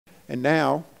And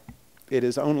now, it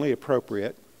is only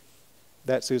appropriate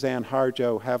that Suzan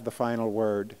Harjo have the final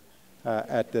word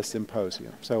at this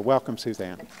symposium. So welcome,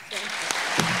 Suzan.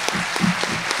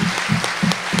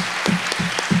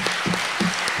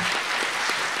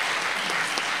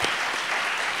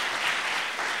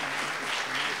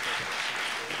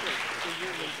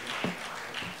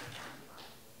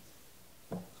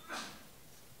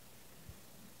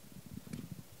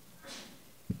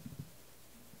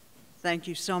 Thank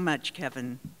you so much,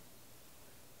 Kevin.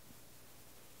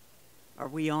 Are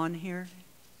we on here?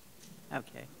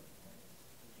 Okay.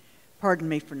 Pardon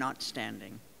me for not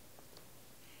standing.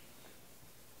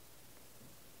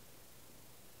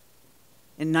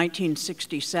 In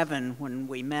 1967, when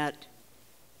we met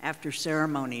after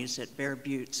ceremonies at Bear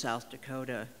Butte, South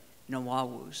Dakota,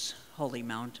 Nawawu's holy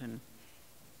mountain,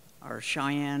 our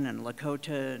Cheyenne and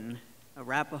Lakota and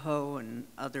Arapaho and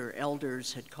other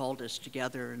elders had called us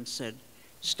together and said,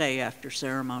 stay after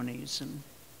ceremonies and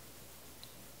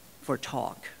for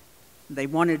talk. They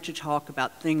wanted to talk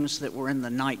about things that were in the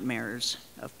nightmares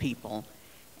of people,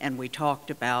 and we talked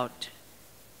about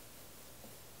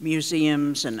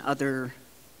museums and other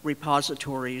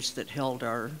repositories that held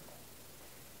our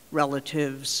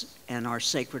relatives and our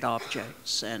sacred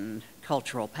objects and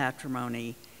cultural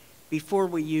patrimony before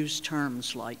we used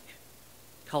terms like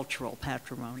cultural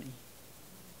patrimony.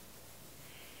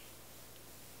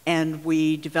 And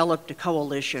we developed a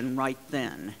coalition right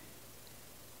then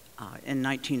in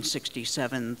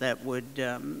 1967 that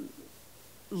would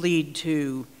lead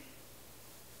to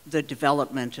the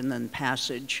development and then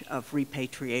passage of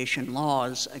repatriation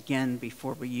laws, again,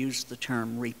 before we used the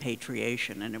term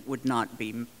repatriation, and it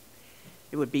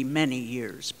would be many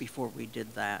years before we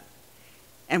did that.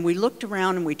 And we looked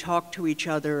around and we talked to each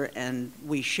other and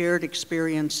we shared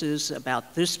experiences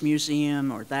about this museum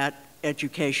or that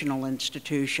educational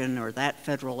institution or that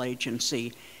federal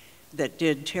agency that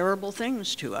did terrible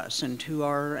things to us and to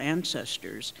our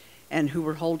ancestors and who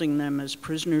were holding them as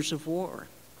prisoners of war.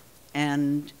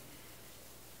 And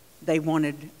they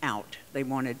wanted out, they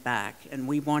wanted back, and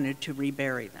we wanted to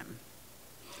rebury them,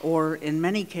 or in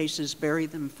many cases, bury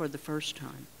them for the first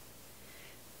time.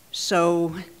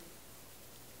 So,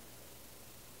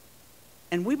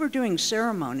 and we were doing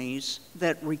ceremonies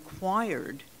that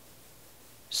required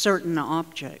certain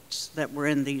objects that were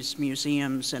in these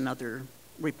museums and other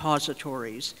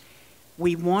repositories.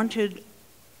 We wanted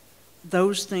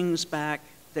those things back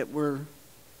that were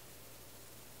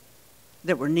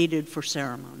needed for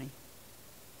ceremony.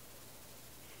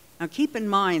 Now keep in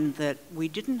mind that we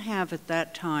didn't have at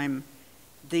that time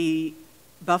the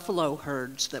buffalo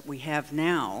herds that we have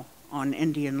now on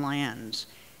Indian lands,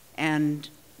 and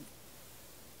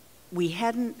we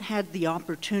hadn't had the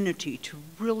opportunity to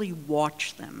really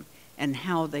watch them and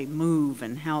how they move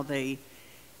and how they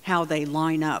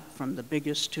line up from the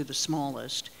biggest to the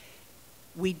smallest.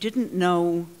 We didn't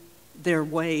know their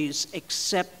ways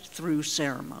except through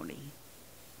ceremony.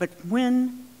 But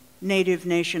when Native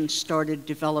nations started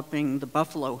developing the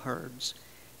buffalo herds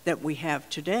that we have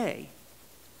today,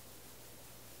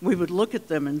 we would look at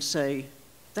them and say,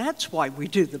 that's why we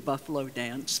do the buffalo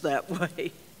dance that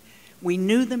way. We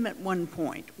knew them at one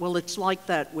point. Well, it's like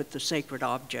that with the sacred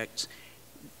objects.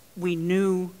 We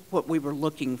knew what we were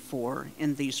looking for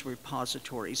in these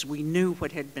repositories. We knew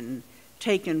what had been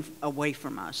taken away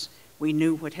from us. We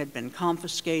knew what had been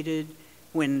confiscated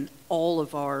when all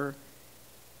of our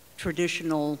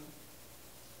traditional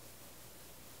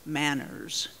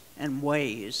manners and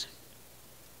ways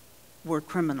were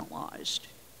criminalized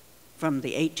from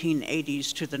the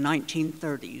 1880s to the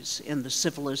 1930s in the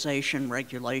civilization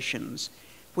regulations,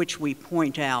 which we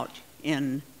point out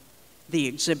in the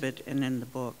exhibit and in the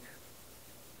book.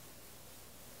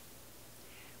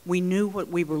 We knew what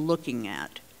we were looking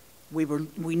at. We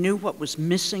knew what was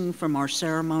missing from our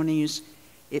ceremonies.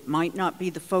 It might not be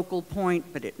the focal point,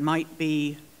 but it might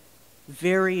be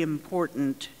very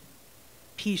important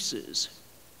pieces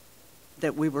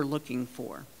that we were looking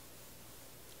for.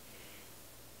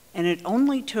 And it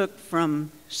only took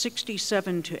from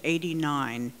 67 to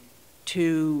 89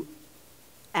 to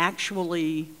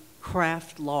actually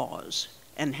craft laws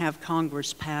and have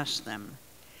Congress pass them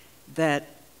that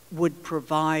would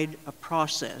provide a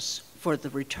process for the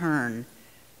return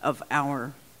of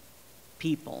our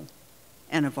people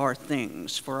and of our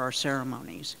things for our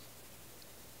ceremonies.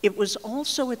 It was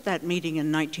also at that meeting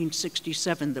in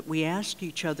 1967 that we asked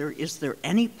each other, is there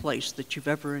any place that you've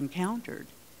ever encountered?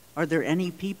 Are there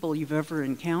any people you've ever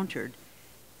encountered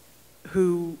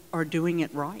who are doing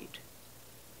it right?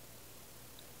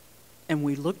 And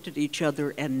we looked at each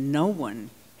other and no one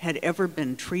had ever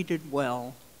been treated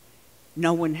well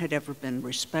No one had ever been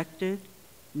respected.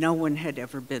 No one had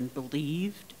ever been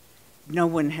believed. No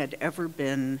one had ever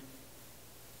been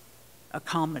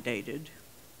accommodated.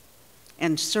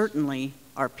 And certainly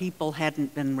our people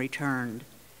hadn't been returned,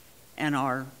 and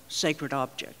our sacred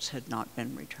objects had not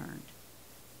been returned.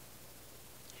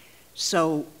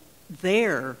 So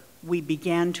there we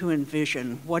began to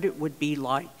envision what it would be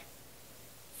like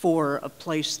for a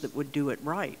place that would do it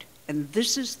right. And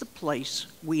this is the place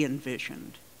we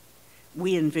envisioned.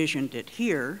 We envisioned it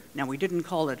here. Now, we didn't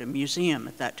call it a museum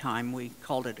at that time. We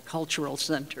called it a cultural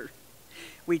center.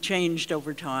 We changed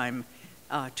over time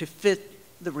to fit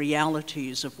the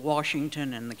realities of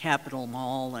Washington and the Capitol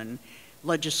Mall and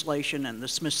legislation and the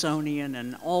Smithsonian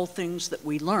and all things that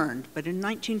we learned. But in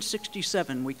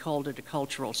 1967, we called it a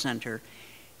cultural center.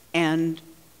 And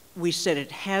we said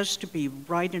it has to be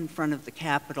right in front of the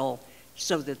Capitol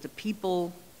so that the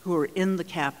people who are in the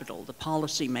Capitol, the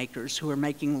policymakers who are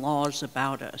making laws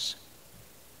about us,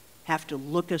 have to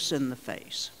look us in the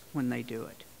face when they do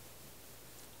it.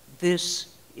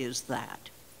 This is that.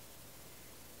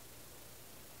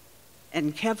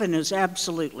 And Kevin is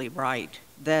absolutely right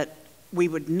that we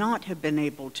would not have been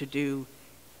able to do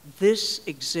this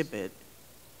exhibit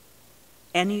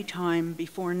any time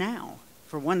before now.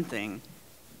 For one thing,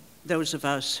 those of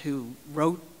us who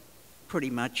wrote pretty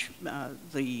much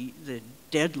the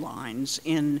deadlines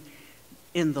in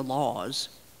the laws,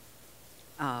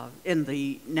 in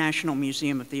the National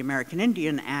Museum of the American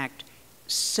Indian Act,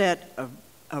 set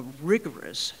a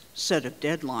rigorous set of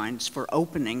deadlines for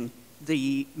opening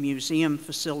the museum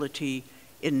facility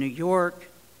in New York,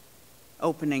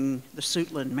 opening the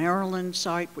Suitland, Maryland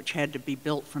site, which had to be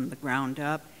built from the ground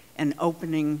up, and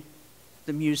opening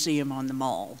the museum on the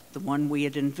Mall, the one we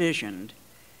had envisioned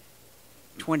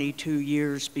 22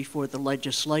 years before the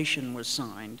legislation was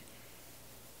signed.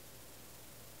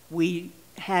 We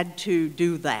had to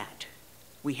do that.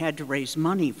 We had to raise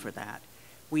money for that.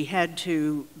 We had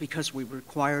to, because we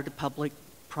required a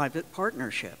public-private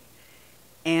partnership.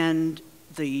 And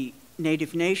the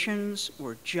Native nations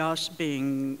were just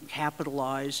being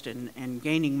capitalized and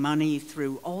gaining money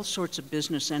through all sorts of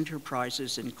business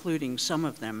enterprises, including some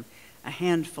of them, a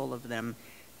handful of them,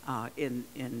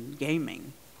 in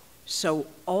gaming. So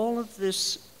all of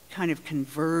this kind of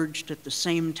converged at the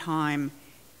same time,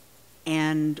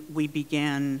 and we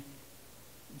began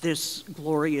this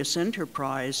glorious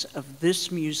enterprise of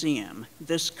this museum,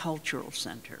 this cultural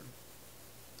center.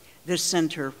 This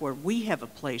center where we have a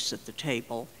place at the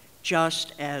table,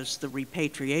 just as the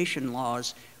repatriation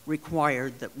laws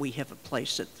required that we have a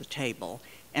place at the table,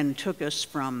 and took us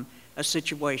from a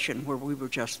situation where we were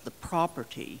just the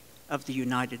property of the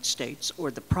United States or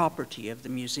the property of the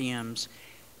museums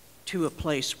to a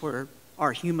place where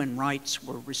our human rights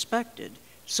were respected.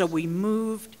 So we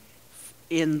moved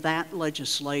in that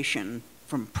legislation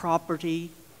from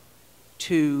property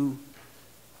to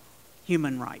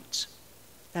human rights.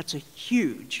 That's a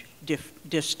huge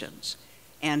distance.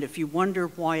 And if you wonder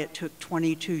why it took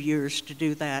 22 years to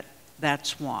do that,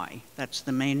 that's why. That's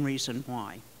the main reason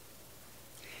why.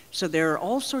 So there are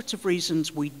all sorts of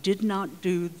reasons we did not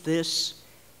do this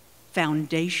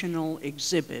foundational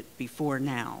exhibit before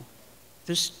now.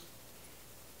 It's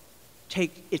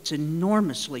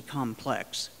enormously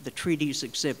complex, the Treaties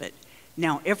exhibit.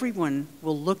 Now everyone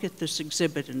will look at this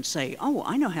exhibit and say, oh,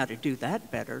 I know how to do that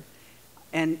better.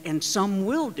 And some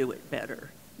will do it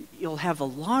better. You'll have a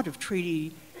lot of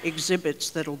treaty exhibits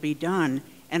that'll be done,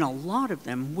 and a lot of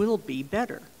them will be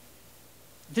better.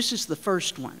 This is the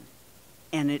first one,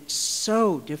 and it's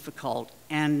so difficult.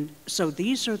 And so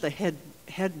these are the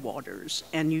headwaters,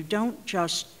 and you don't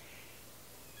just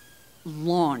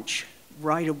launch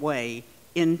right away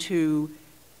into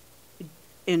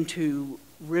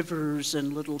rivers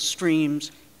and little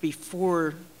streams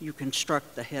before you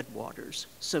construct the headwaters.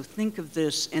 So think of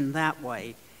this in that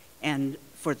way. And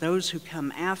for those who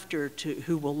come after,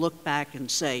 who will look back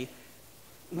and say,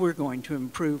 we're going to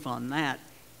improve on that,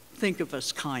 think of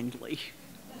us kindly.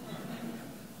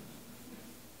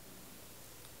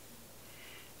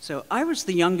 So I was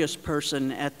the youngest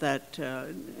person at that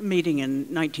meeting in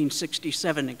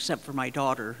 1967, except for my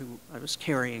daughter, who I was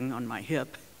carrying on my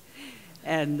hip.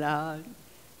 And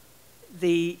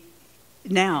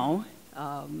now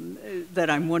that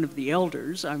I'm one of the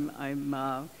elders,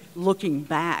 I'm looking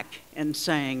back and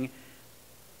saying,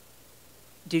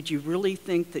 did you really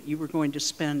think that you were going to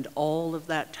spend all of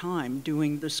that time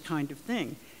doing this kind of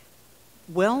thing?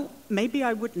 Well, maybe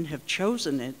I wouldn't have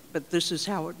chosen it, but this is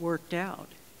how it worked out.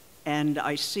 And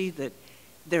I see that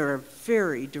there are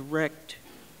very direct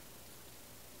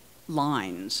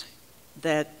lines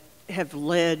that have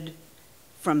led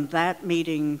from that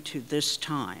meeting to this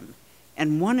time.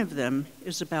 And one of them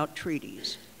is about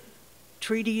treaties.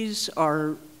 Treaties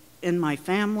are in my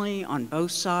family on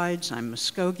both sides. I'm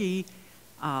Muscogee.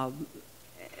 On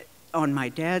my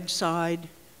dad's side,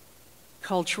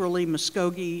 culturally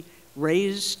Muscogee,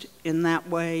 raised in that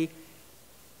way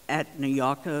at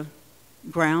Nuyaka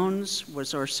grounds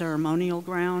was our ceremonial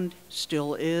ground,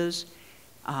 still is.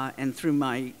 And through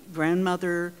my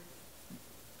grandmother,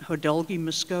 Hodulgee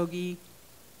Muscogee,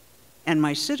 and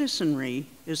my citizenry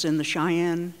is in the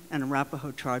Cheyenne and Arapaho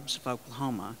tribes of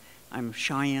Oklahoma. I'm a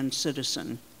Cheyenne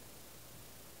citizen.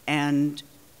 And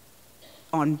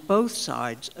on both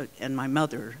sides, and my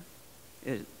mother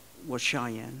was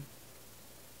Cheyenne.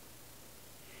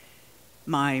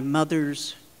 My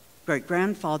mother's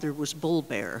great-grandfather was Bull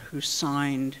Bear, who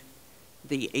signed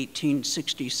the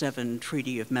 1867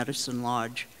 Treaty of Medicine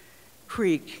Lodge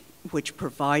Creek, which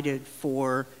provided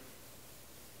for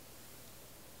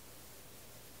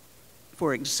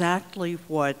exactly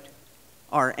what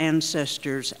our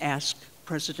ancestors asked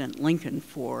President Lincoln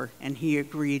for, and he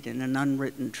agreed in an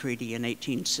unwritten treaty in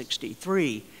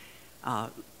 1863,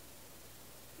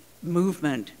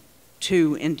 movement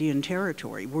to Indian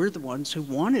Territory. We're the ones who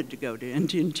wanted to go to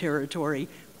Indian Territory,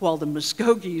 while the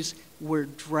Muscogees were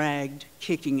dragged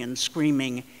kicking and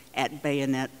screaming at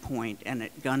bayonet point and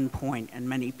at gun point, and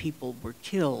many people were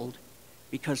killed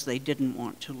because they didn't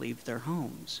want to leave their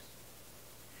homes.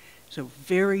 So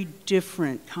very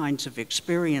different kinds of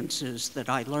experiences that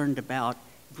I learned about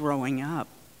growing up.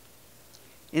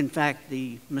 In fact,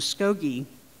 the Muscogee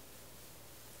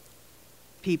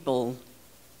people,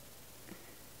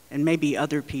 and maybe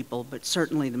other people, but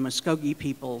certainly the Muscogee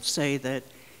people, say that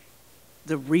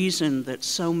the reason that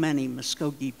so many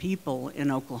Muscogee people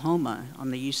in Oklahoma,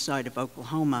 on the east side of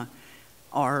Oklahoma,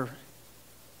 are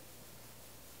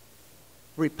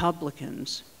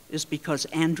Republicans is because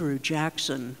Andrew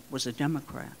Jackson was a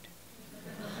Democrat.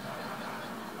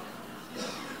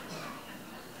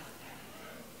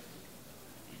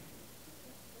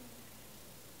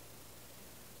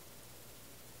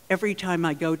 Every time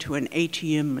I go to an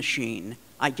ATM machine,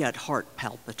 I get heart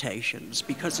palpitations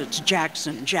because it's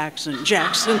Jackson, Jackson,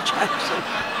 Jackson, Jackson.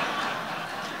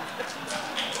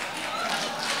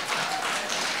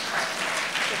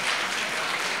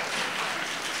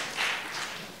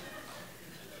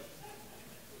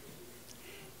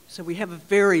 So we have a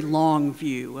very long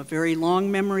view, a very long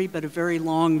memory, but a very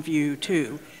long view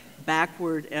too,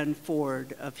 backward and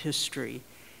forward of history.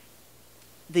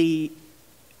 The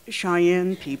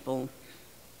Cheyenne people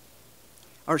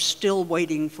are still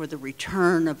waiting for the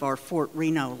return of our Fort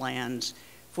Reno lands.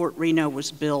 Fort Reno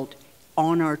was built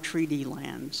on our treaty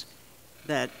lands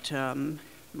that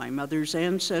my mother's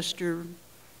ancestor,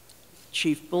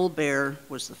 Chief Bull Bear,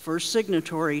 was the first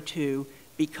signatory to.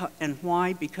 And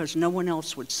why? Because no one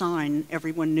else would sign.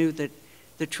 Everyone knew that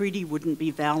the treaty wouldn't be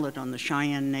valid on the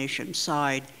Cheyenne Nation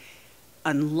side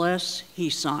unless he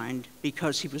signed,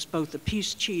 because he was both the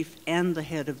peace chief and the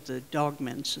head of the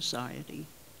Dogmen Society.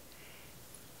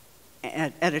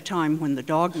 At a time when the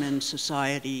Dogmen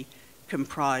Society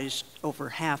comprised over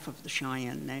half of the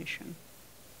Cheyenne Nation.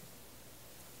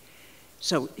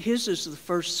 So his is the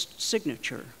first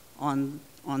signature on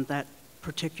that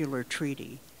particular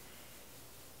treaty.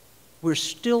 We're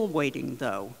still waiting,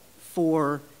 though,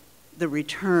 for the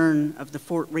return of the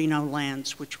Fort Reno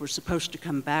lands, which were supposed to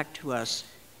come back to us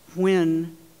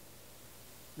when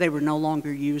they were no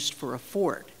longer used for a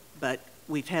fort. But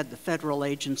we've had the federal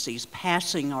agencies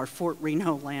passing our Fort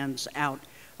Reno lands out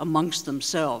amongst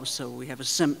themselves. So we have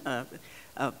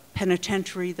a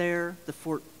penitentiary there, the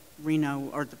Fort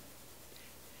Reno, or the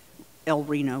El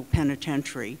Reno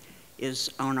Penitentiary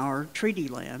is on our treaty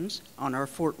lands, on our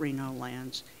Fort Reno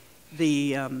lands.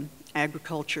 The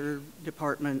agriculture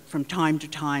department from time to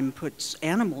time puts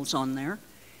animals on there.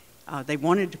 They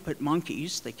wanted to put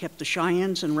monkeys. They kept the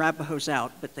Cheyennes and Arapahos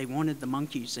out, but they wanted the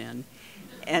monkeys in.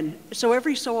 And so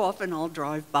every so often I'll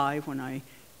drive by when I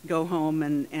go home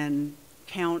and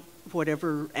count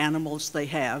whatever animals they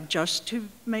have just to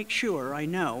make sure I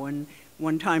know. And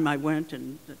one time I went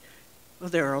and well,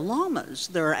 there are llamas.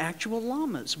 There are actual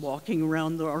llamas walking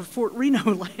around our Fort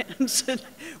Reno lands. And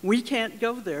we can't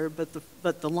go there, but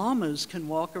the llamas can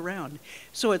walk around.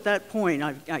 So at that point,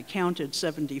 I counted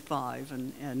 75,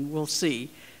 and we'll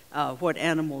see what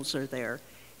animals are there.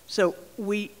 So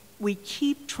we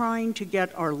keep trying to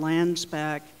get our lands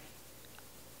back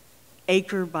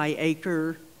acre by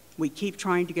acre. We keep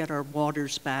trying to get our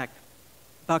waters back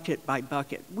bucket by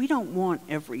bucket. We don't want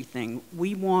everything.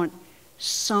 We want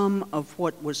some of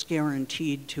what was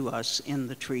guaranteed to us in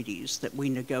the treaties that we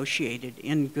negotiated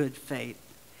in good faith.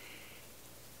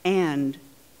 And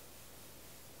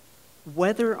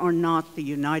whether or not the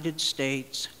United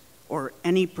States or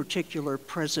any particular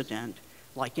president,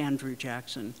 like Andrew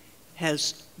Jackson,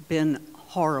 has been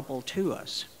horrible to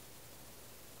us.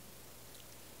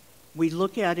 We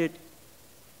look at it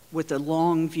with a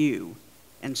long view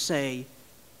and say,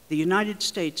 the United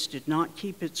States did not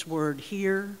keep its word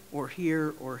here or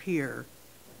here or here,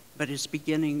 but is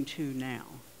beginning to now.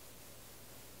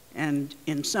 And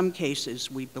in some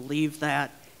cases, we believe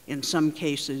that. In some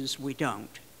cases, we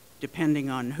don't, depending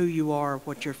on who you are,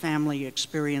 what your family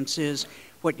experience is,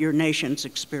 what your nation's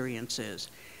experience is.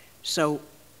 So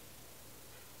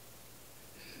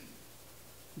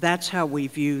that's how we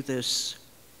view this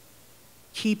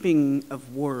keeping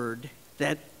of word.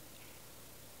 That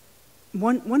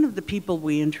one of the people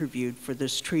we interviewed for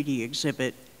this treaty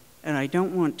exhibit, and I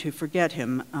don't want to forget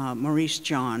him, Maurice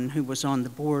John, who was on the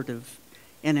board of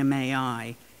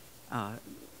NMAI,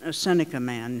 a Seneca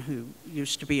man who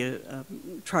used to be a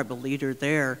tribal leader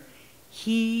there,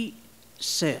 he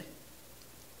said,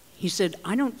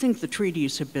 I don't think the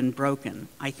treaties have been broken.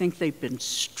 I think they've been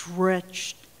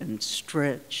stretched and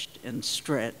stretched and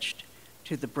stretched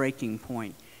to the breaking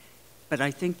point. But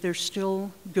I think they're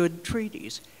still good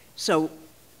treaties. So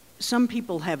some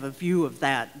people have a view of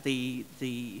that, the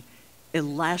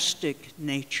elastic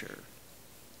nature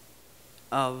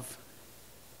of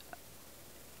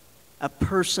a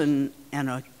person and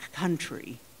a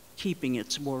country keeping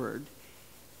its word.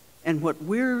 And what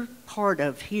we're part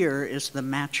of here is the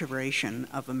maturation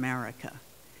of America.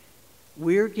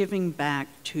 We're giving back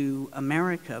to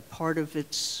America part of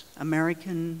its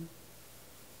American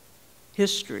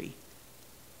history.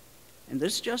 And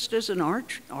this just isn't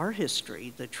our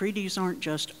history. The treaties aren't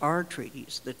just our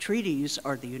treaties. The treaties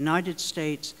are the United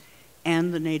States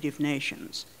and the Native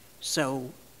nations.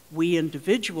 So we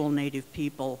individual Native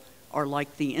people are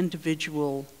like the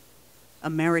individual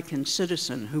American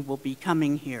citizen who will be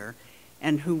coming here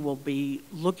and who will be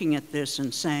looking at this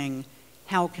and saying,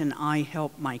 how can I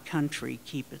help my country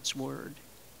keep its word?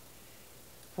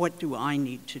 What do I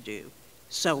need to do?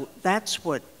 So that's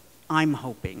what I'm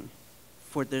hoping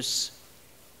for this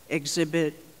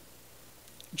exhibit,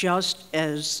 just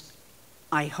as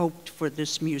I hoped for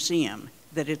this museum,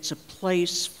 that it's a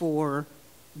place for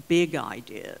big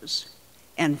ideas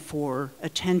and for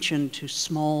attention to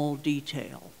small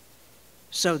detail,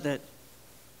 so that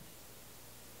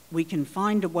we can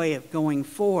find a way of going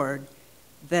forward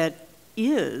that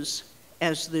is,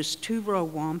 as this two-row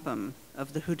wampum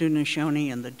of the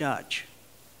Haudenosaunee and the Dutch,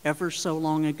 ever so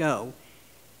long ago,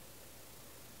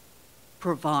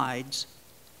 provides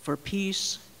for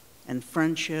peace and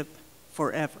friendship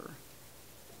forever.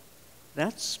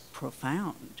 That's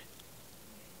profound.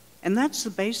 And that's the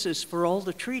basis for all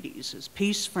the treaties, is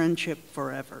peace, friendship,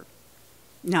 forever.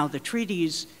 Now, the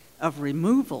treaties of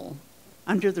removal,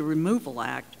 under the Removal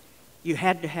Act, you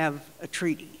had to have a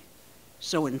treaty.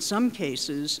 So in some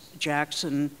cases,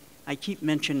 Jackson, I keep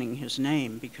mentioning his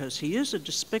name because he is a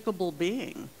despicable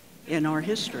being in our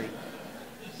history.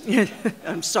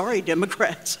 I'm sorry,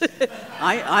 Democrats.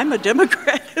 I'm a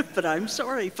Democrat, but I'm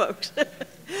sorry, folks.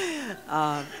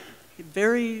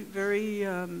 Very, very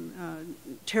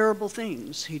terrible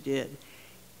things he did.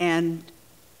 And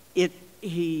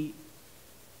he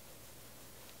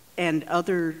and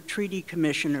other treaty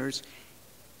commissioners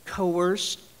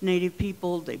coerced Native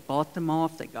people. They bought them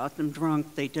off, they got them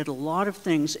drunk, they did a lot of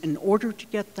things in order to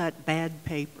get that bad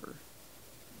paper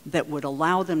that would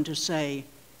allow them to say,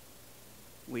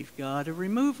 we've got a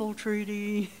removal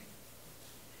treaty.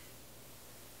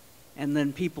 And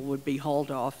then people would be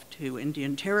hauled off to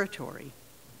Indian Territory,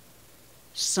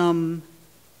 some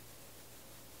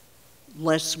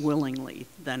less willingly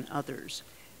than others.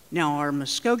 Now, our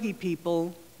Muscogee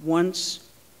people, once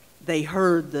they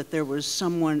heard that there was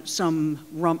some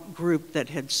rump group that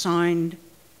had signed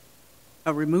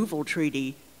a removal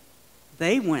treaty,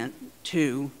 they went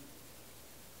to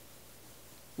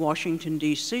Washington,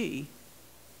 D.C.,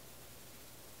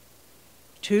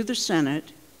 to the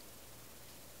Senate,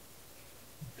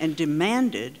 and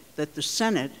demanded that the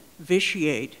Senate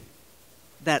vitiate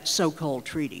that so-called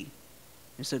treaty.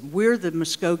 They said, we're the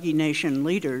Muscogee Nation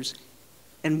leaders,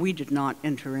 and we did not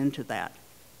enter into that.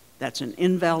 That's an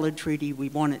invalid treaty, we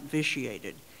want it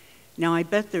vitiated. Now, I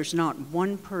bet there's not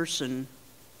one person,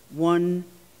 one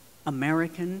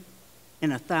American in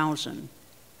 1,000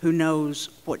 who knows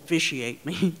what vitiate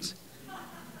means,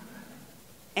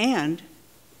 and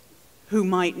who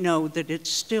might know that it's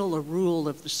still a rule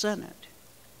of the Senate,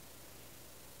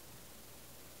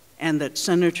 and that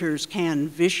senators can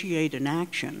vitiate an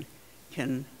action,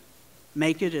 can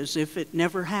make it as if it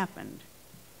never happened.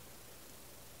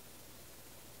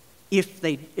 if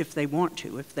they want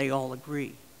to, if they all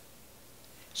agree.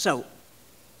 So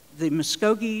the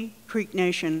Muscogee Creek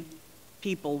Nation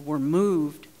people were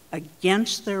moved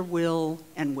against their will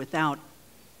and without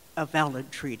a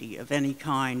valid treaty of any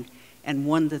kind, and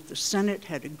one that the Senate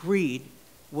had agreed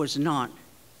was not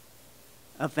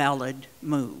a valid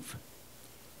move.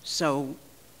 So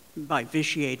by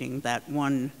vitiating that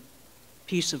one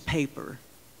piece of paper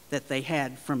that they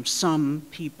had from some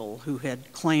people who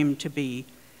had claimed to be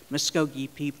Muscogee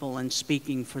people and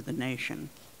speaking for the nation.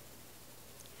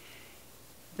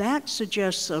 That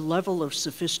suggests a level of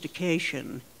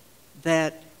sophistication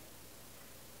that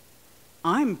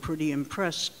I'm pretty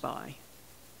impressed by.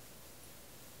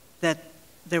 That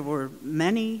there were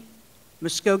many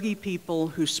Muscogee people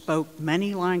who spoke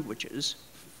many languages.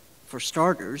 For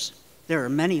starters, there are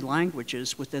many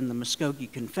languages within the Muscogee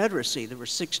Confederacy. There were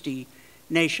 60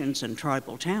 nations and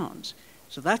tribal towns.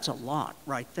 So that's a lot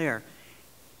right there.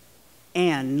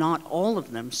 And not all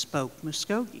of them spoke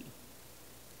Muscogee.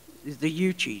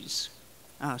 The Uchis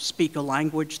speak a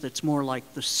language that's more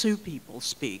like the Sioux people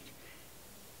speak,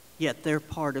 yet they're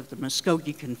part of the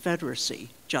Muscogee Confederacy,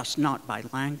 just not by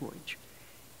language.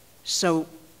 So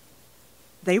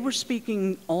they were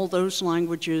speaking all those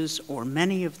languages, or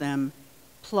many of them,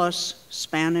 plus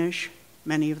Spanish,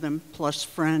 many of them, plus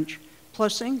French,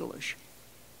 plus English.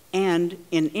 And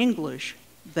in English,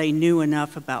 they knew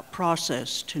enough about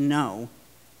process to know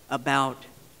about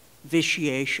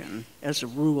vitiation as a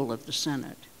rule of the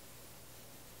Senate.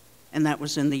 And that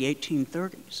was in the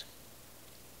 1830s.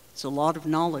 It's a lot of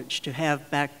knowledge to have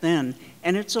back then,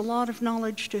 and it's a lot of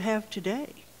knowledge to have today.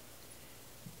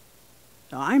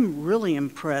 So I'm really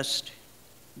impressed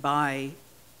by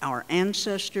our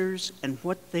ancestors and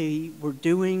what they were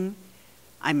doing.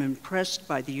 I'm impressed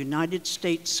by the United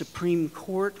States Supreme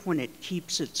Court when it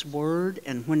keeps its word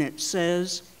and when it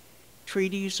says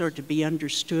treaties are to be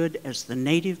understood as the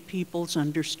native peoples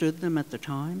understood them at the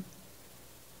time.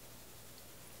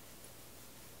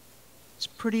 It's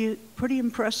pretty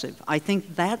impressive. I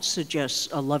think that suggests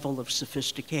a level of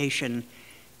sophistication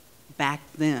back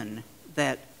then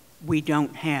that we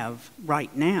don't have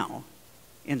right now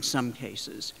in some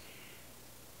cases.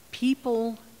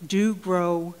 People do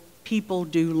grow, people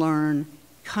do learn,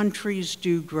 countries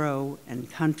do grow, and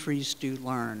countries do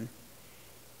learn.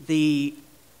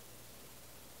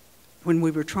 When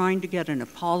we were trying to get an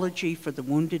apology for the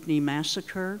Wounded Knee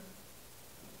Massacre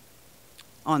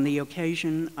on the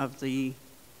occasion of the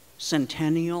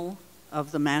centennial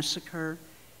of the massacre,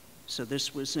 so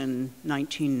this was in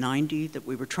 1990 that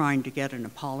we were trying to get an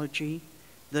apology,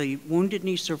 the Wounded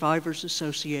Knee Survivors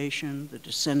Association, the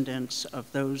descendants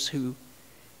of those who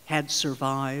had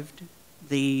survived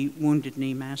the Wounded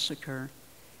Knee Massacre,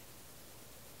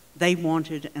 they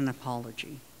wanted an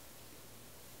apology.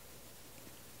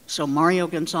 So Mario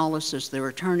Gonzalez, as their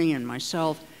attorney, and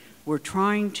myself were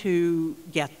trying to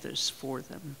get this for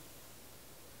them.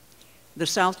 The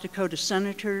South Dakota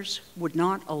senators would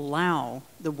not allow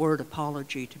the word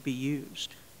apology to be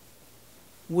used.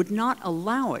 Would not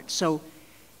allow it. So,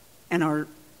 and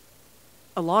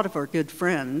a lot of our good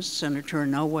friends, Senator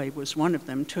Inouye was one of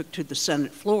them, took to the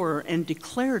Senate floor and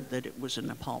declared that it was an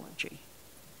apology.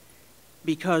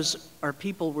 Because our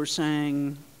people were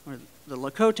saying, or the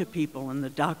Lakota people and the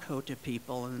Dakota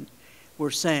people were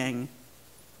saying,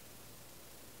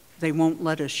 they won't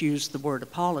let us use the word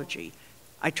apology.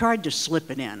 I tried to slip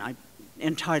it in. I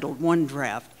entitled one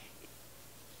draft,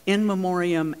 In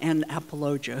Memoriam and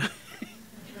Apologia.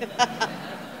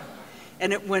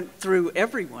 And it went through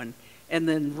everyone. And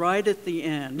then right at the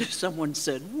end, someone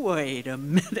said, wait a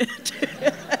minute.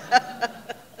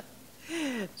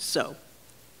 So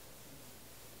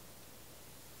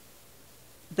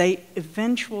they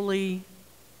eventually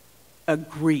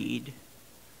agreed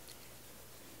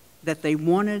that they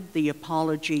wanted the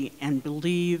apology and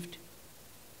believed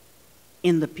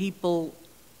in the people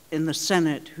in the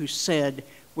Senate who said,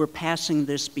 we're passing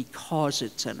this because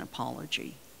it's an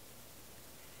apology.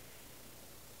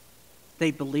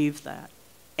 They believed that.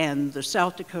 And the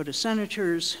South Dakota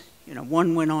senators,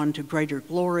 one went on to greater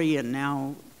glory and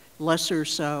now lesser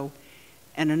so,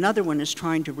 and another one is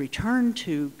trying to return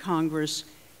to Congress,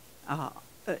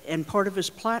 and part of his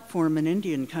platform in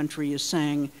Indian country is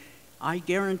saying, I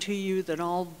guarantee you that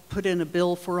I'll put in a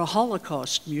bill for a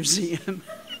Holocaust museum.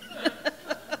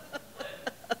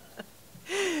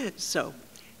 So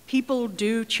people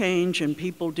do change and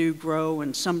people do grow,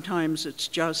 and sometimes it's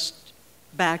just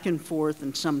back and forth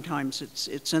and sometimes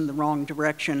it's in the wrong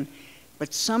direction.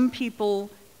 But some people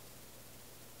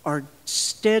are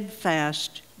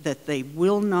steadfast that they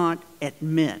will not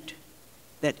admit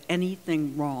that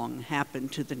anything wrong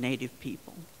happened to the native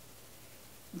people.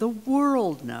 the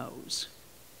world knows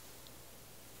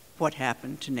what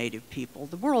happened to Native people.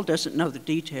 The world doesn't know the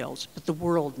details, but the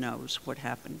world knows what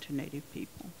happened to Native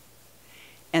people.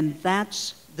 And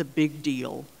that's the big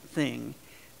deal thing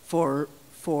for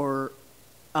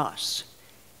us.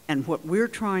 And what we're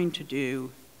trying to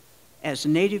do as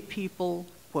Native people,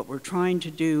 what we're trying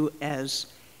to do as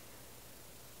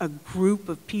a group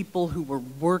of people who were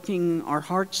working our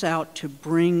hearts out to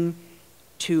bring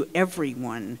to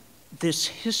everyone this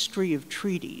history of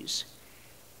treaties,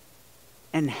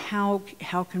 and how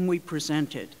can we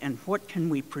present it, and what can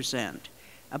we present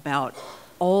about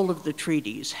all of the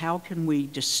treaties? How can we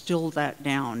distill that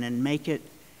down and make it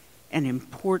an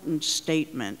important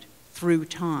statement through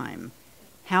time?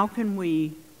 How can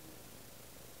we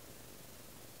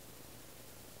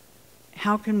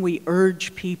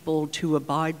urge people to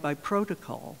abide by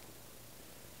protocol,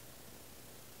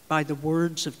 by the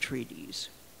words of treaties,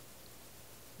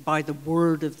 by the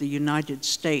word of the United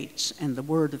States and the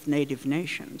word of Native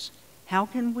nations? How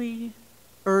can we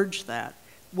urge that?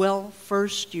 Well,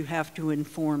 first you have to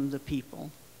inform the people.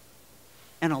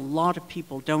 And a lot of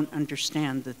people don't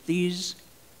understand that these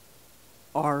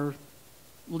are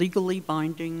legally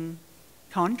binding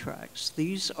contracts.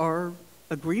 These are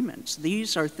agreements.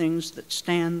 These are things that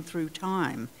stand through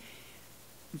time,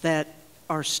 that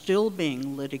are still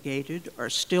being litigated, are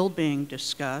still being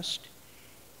discussed,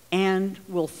 and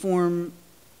will form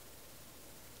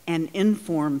and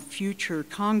inform future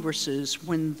Congresses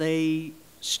when they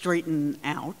straighten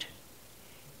out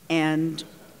and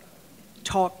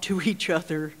talk to each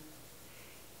other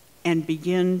and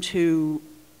begin to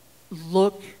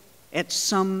look at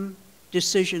some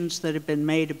decisions that have been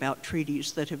made about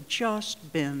treaties that have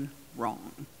just been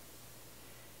wrong.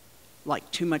 Like,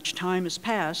 too much time has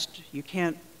passed. You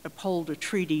can't uphold a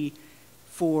treaty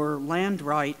for land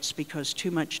rights because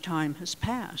too much time has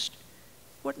passed.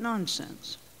 What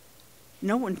nonsense.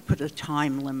 No one put a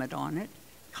time limit on it.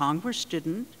 Congress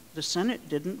didn't, the Senate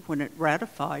didn't when it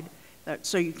ratified that.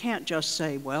 So you can't just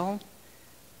say, well,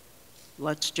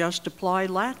 let's just apply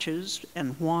latches.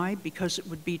 And why? Because it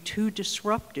would be too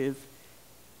disruptive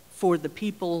for the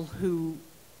people who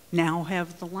now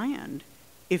have the land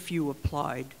if you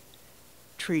applied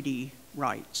treaty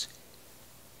rights.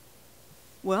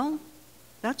 Well,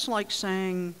 that's like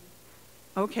saying,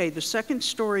 okay, the second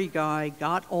story guy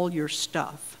got all your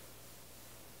stuff,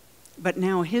 but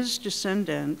now his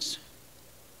descendants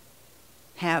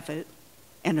have it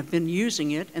and have been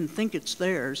using it and think it's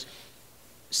theirs,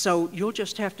 so you'll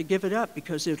just have to give it up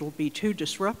because it'll be too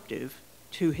disruptive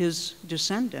to his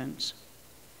descendants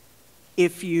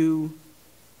if you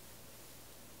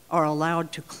are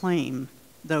allowed to claim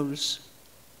those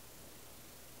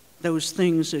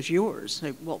things as yours.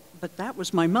 Say, well, but that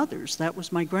was my mother's, that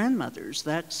was my grandmother's,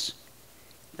 that's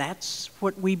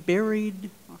what we buried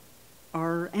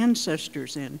our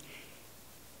ancestors in.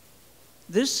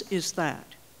 This is that.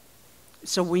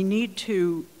 So we need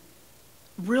to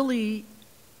really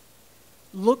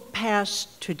look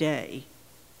past today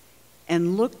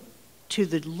and look to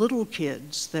the little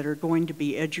kids that are going to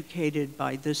be educated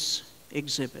by this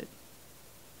exhibit,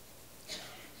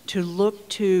 to look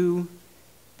to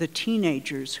the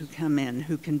teenagers who come in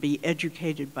who can be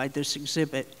educated by this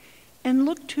exhibit, and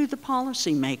look to the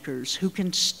policymakers who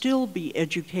can still be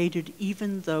educated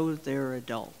even though they're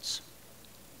adults.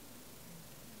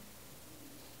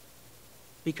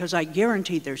 Because I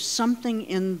guarantee there's something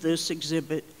in this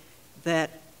exhibit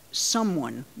that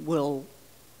someone will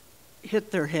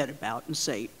hit their head about and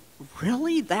say,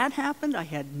 really, that happened? I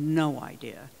had no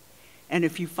idea. And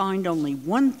if you find only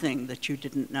one thing that you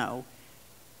didn't know,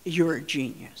 you're a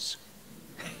genius.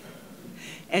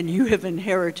 And you have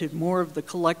inherited more of the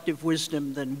collective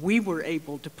wisdom than we were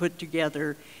able to put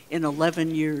together in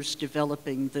 11 years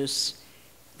developing this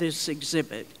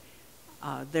exhibit.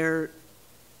 There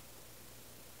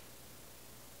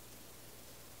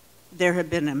have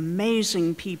been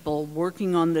amazing people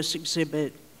working on this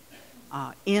exhibit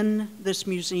in this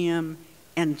museum,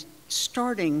 and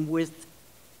starting with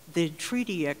the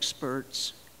treaty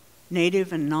experts,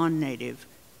 native and non-native,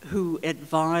 who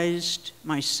advised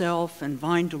myself and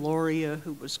Vine Deloria,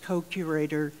 who was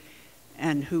co-curator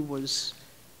and who was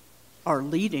our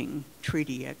leading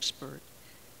treaty expert,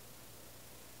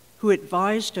 who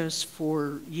advised us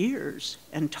for years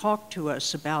and talked to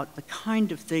us about the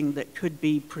kind of thing that could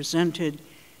be presented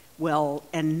well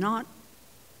and not.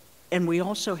 And we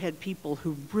also had people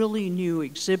who really knew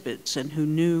exhibits and who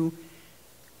knew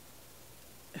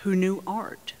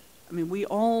art. I mean, we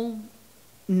all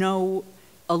know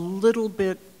a little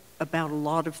bit about a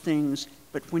lot of things,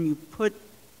 but when you put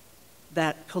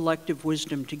that collective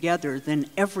wisdom together, then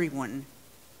everyone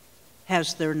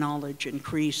has their knowledge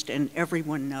increased, and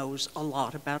everyone knows a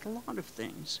lot about a lot of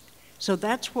things. So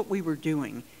that's what we were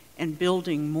doing, and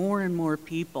building more and more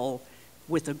people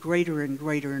with a greater and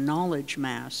greater knowledge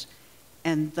mass.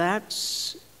 And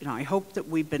that's, I hope that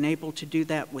we've been able to do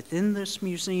that within this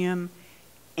museum.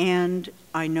 And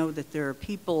I know that there are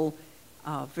people,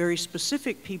 very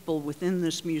specific people within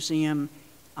this museum,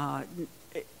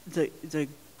 the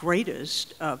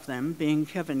greatest of them being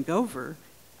Kevin Gover,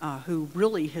 who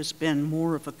really has been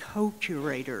more of a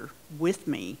co-curator with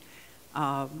me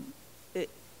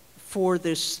for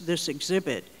this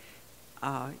exhibit.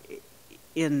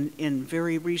 In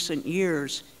very recent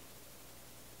years,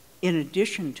 in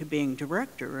addition to being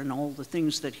director and all the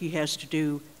things that he has to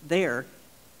do there.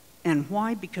 And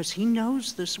why? Because he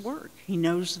knows this work. He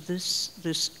knows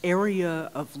this area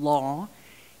of law.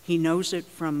 He knows it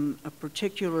from a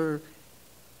particular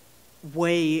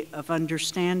way of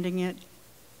understanding it.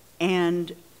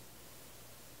 And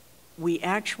we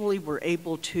actually were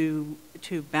able to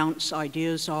bounce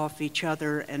ideas off each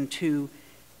other and to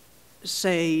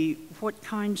say, what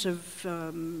kinds of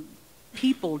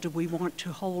people do we want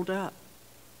to hold up?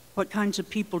 What kinds of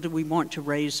people do we want to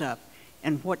raise up?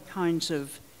 And what kinds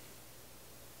of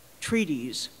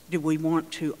treaties do we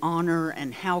want to honor,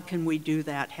 and how can we do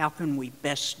that? How can we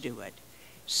best do it?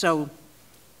 So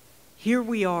here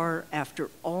we are after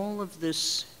all of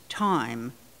this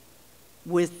time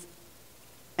with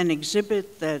an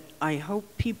exhibit that I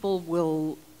hope people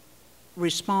will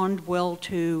respond well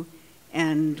to,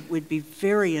 and would be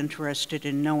very interested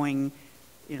in knowing,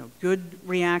 good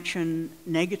reaction,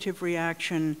 negative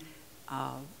reaction,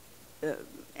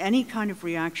 any kind of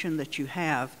reaction that you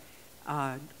have.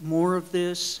 More of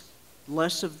this,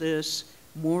 less of this,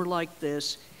 more like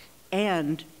this,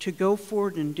 and to go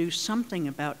forward and do something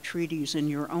about treaties in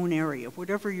your own area,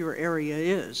 whatever your area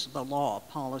is, the law,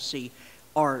 policy,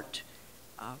 art,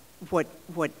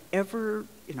 whatever,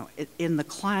 in the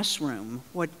classroom,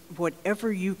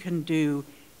 whatever you can do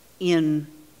in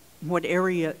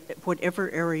whatever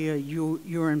area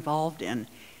you're involved in,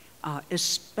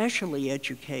 especially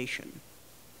education.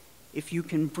 If you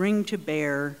can bring to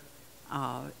bear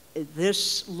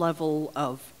this level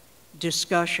of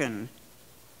discussion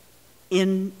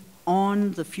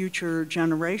on the future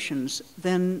generations,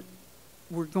 then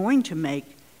we're going to make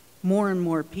more and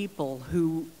more people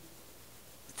who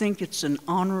think it's an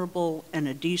honorable and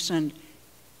a decent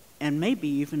and maybe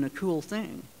even a cool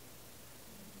thing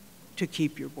to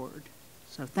keep your word.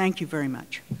 So thank you very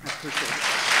much. I appreciate it.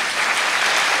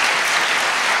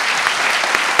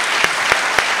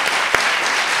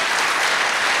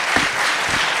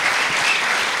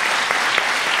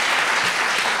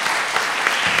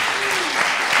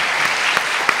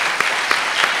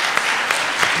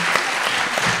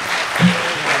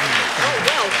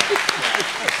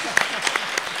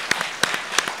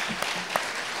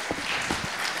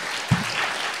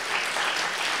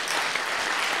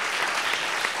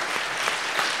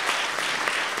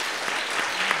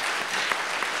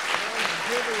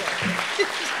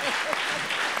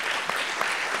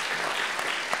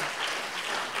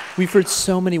 We've heard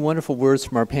so many wonderful words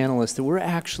from our panelists that we're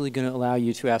actually going to allow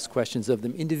you to ask questions of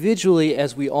them individually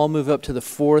as we all move up to the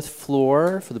 4th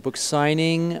floor for the book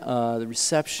signing, the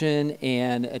reception,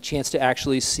 and a chance to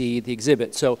actually see the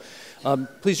exhibit. So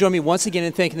please join me once again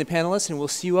in thanking the panelists, and we'll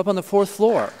see you up on the 4th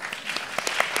floor.